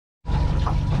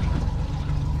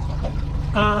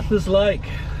Arthur's Lake,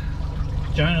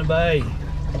 Jonah Bay.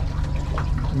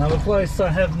 Another place I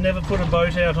have never put a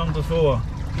boat out on before.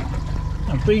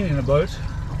 I've been in a boat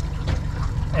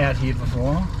out here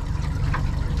before.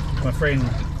 My friend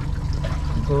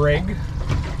Greg,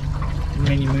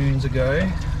 many moons ago.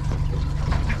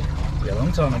 Yeah, a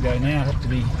long time ago now, it had to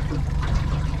be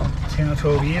 10 or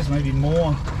 12 years, maybe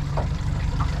more.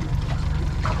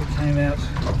 We came out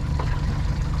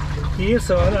here,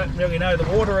 so I don't really know the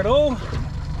water at all.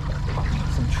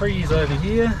 Some trees over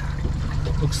here,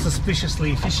 looks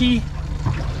suspiciously fishy.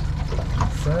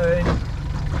 So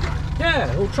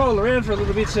yeah, we'll troll around for a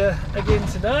little bit again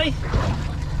today.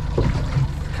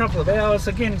 A couple of hours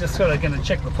again, just sort of going to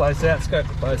check the place out, scope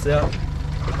the place out,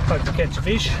 hope to catch a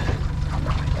fish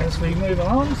as we move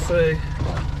along. So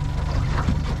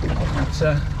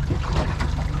but,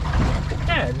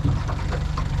 yeah,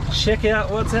 check out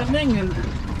what's happening and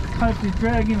hopefully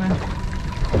drag in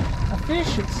a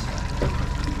fish. It's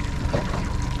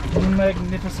a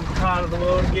magnificent part of the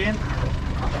world again.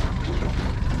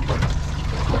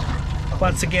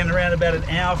 Once again, around about an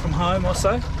hour from home or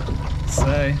so, so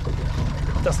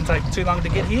it doesn't take too long to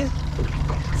get here.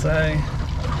 So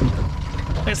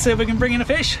let's see if we can bring in a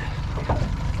fish.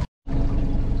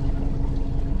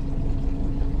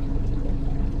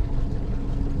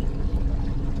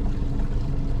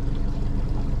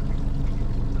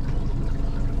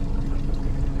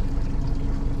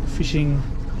 Fishing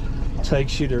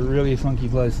takes you to really funky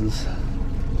places.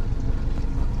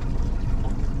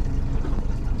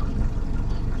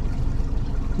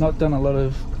 Not done a lot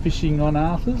of fishing on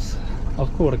Arthur's.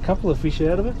 I've caught a couple of fish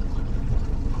out of it.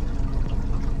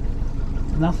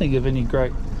 Nothing of any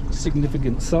great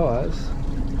significant size.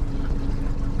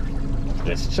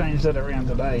 Let's change that around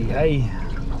today, hey?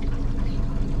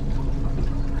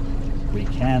 We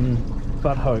can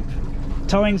but hope.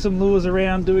 Towing some lures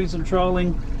around, doing some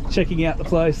trolling, checking out the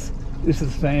place. This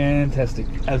is fantastic.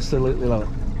 Absolutely love it.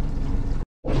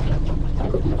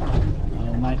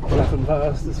 Oh mate, flapping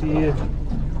past us here.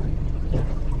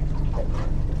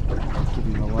 Give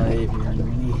him a wave here in a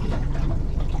minute.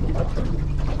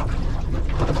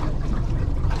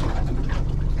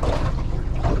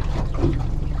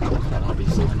 That might be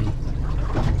sunny.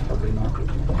 Probably not.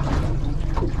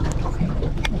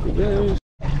 Off he goes.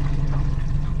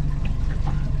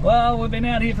 Well, we've been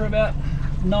out here for about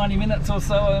 90 minutes or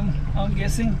so, I'm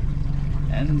guessing,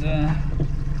 and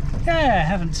yeah,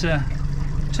 haven't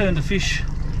turned a fish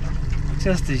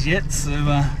just as yet,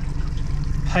 so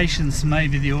patience may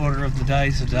be the order of the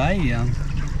day today.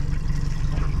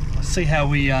 See how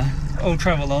we all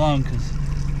travel along, because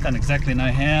I don't exactly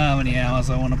know how many hours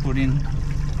I want to put in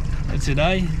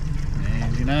today,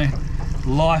 and you know,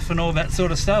 life and all that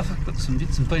sort of stuff. I've got some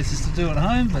bits and pieces to do at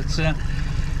home, but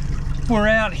we're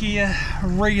out here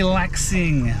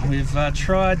relaxing. We've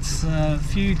tried a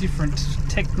few different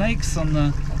techniques on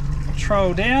the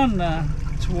troll down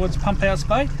towards Pump House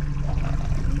Bay.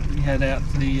 We had out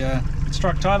the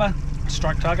strike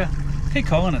tiger. Keep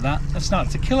calling it that. That's not.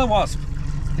 It's a killer wasp.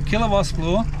 The killer wasp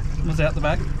lure was out the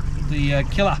back. The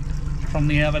killer from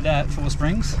the other day at Four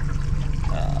Springs.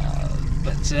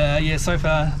 But yeah, so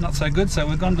far not so good. So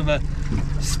we've gone to the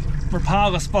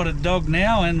Rapala spotted dog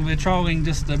now, and we're trolling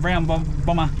just the brown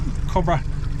bomber cobra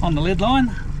on the lead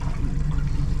line.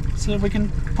 So if we can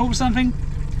pull something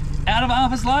out of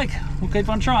Arthur's Lake, we'll keep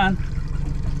on trying.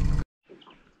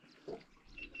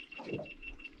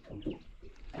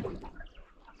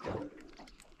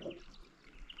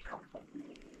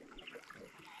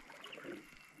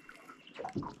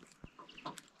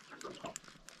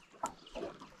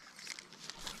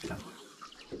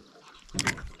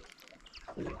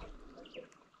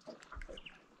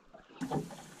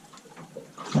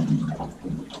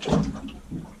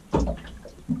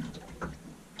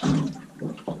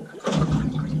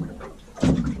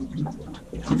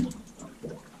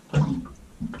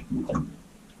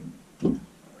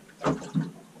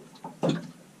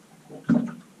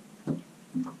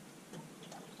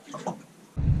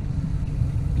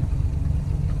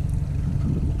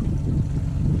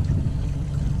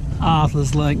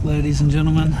 Arthur's Lake, ladies and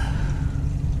gentlemen.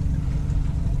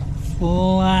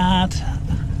 Flat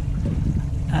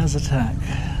as a tack.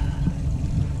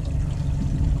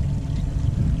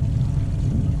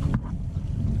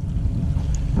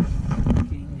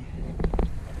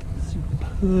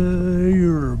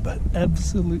 Superb,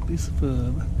 absolutely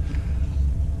superb.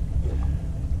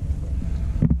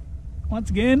 Once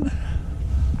again,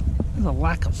 there's a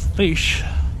lack of fish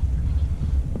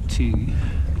to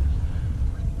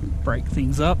break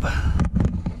things up.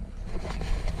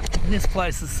 This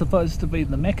place is supposed to be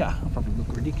the Mecca. I'll probably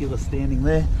look ridiculous standing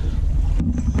there.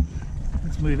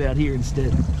 move out here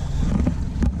instead.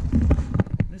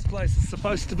 This place is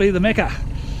supposed to be the Mecca,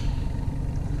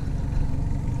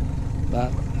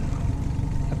 but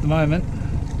at the moment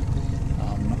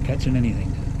I'm not catching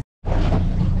anything.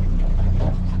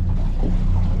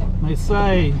 They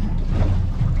say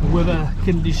the weather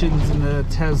conditions in the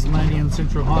Tasmanian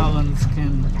Central Highlands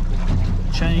can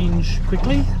change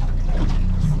quickly.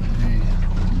 So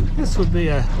this would be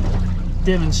a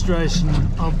demonstration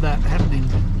of that happening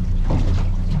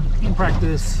in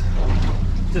practice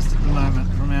just at the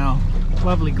moment, from our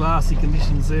lovely glassy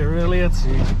conditions there earlier to,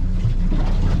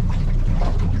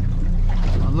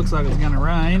 well, it looks like it's going to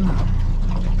rain,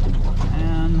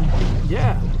 and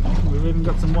yeah, we've even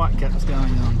got some white caps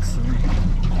going on, so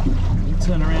we'll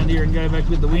turn around here and go back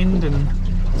with the wind, and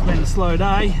it's been a slow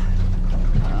day.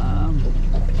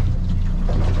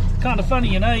 Kind of funny,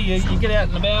 you know, you get out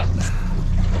and about.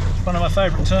 One of my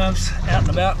favourite terms, out and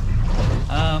about.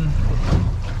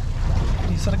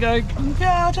 You sort of go,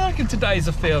 yeah, I reckon today's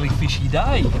a fairly fishy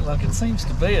day. Like, it seems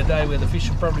to be a day where the fish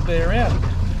will probably be around.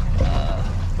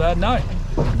 But no.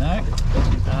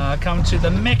 Come to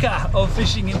the Mecca of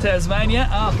fishing in Tasmania,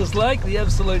 Arthur's Lake, the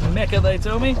absolute Mecca, they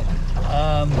tell me.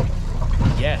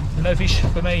 Yeah, no fish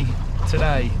for me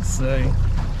today, so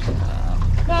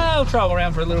I'll travel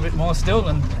around for a little bit more still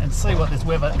and see what this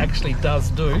weather actually does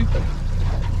do.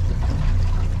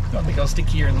 I think I'll stick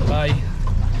here in the bay,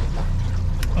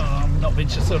 not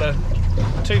venture sort of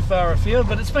too far afield,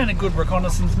 but it's been a good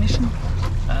reconnaissance mission.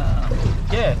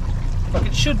 Yeah, like,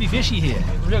 it should be fishy here,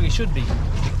 it really should be,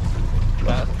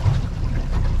 but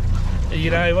you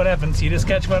know what happens, you just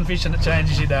catch one fish and it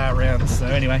changes your day around. So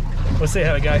anyway, we'll see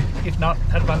how we go. If not,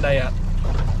 have a fun day out.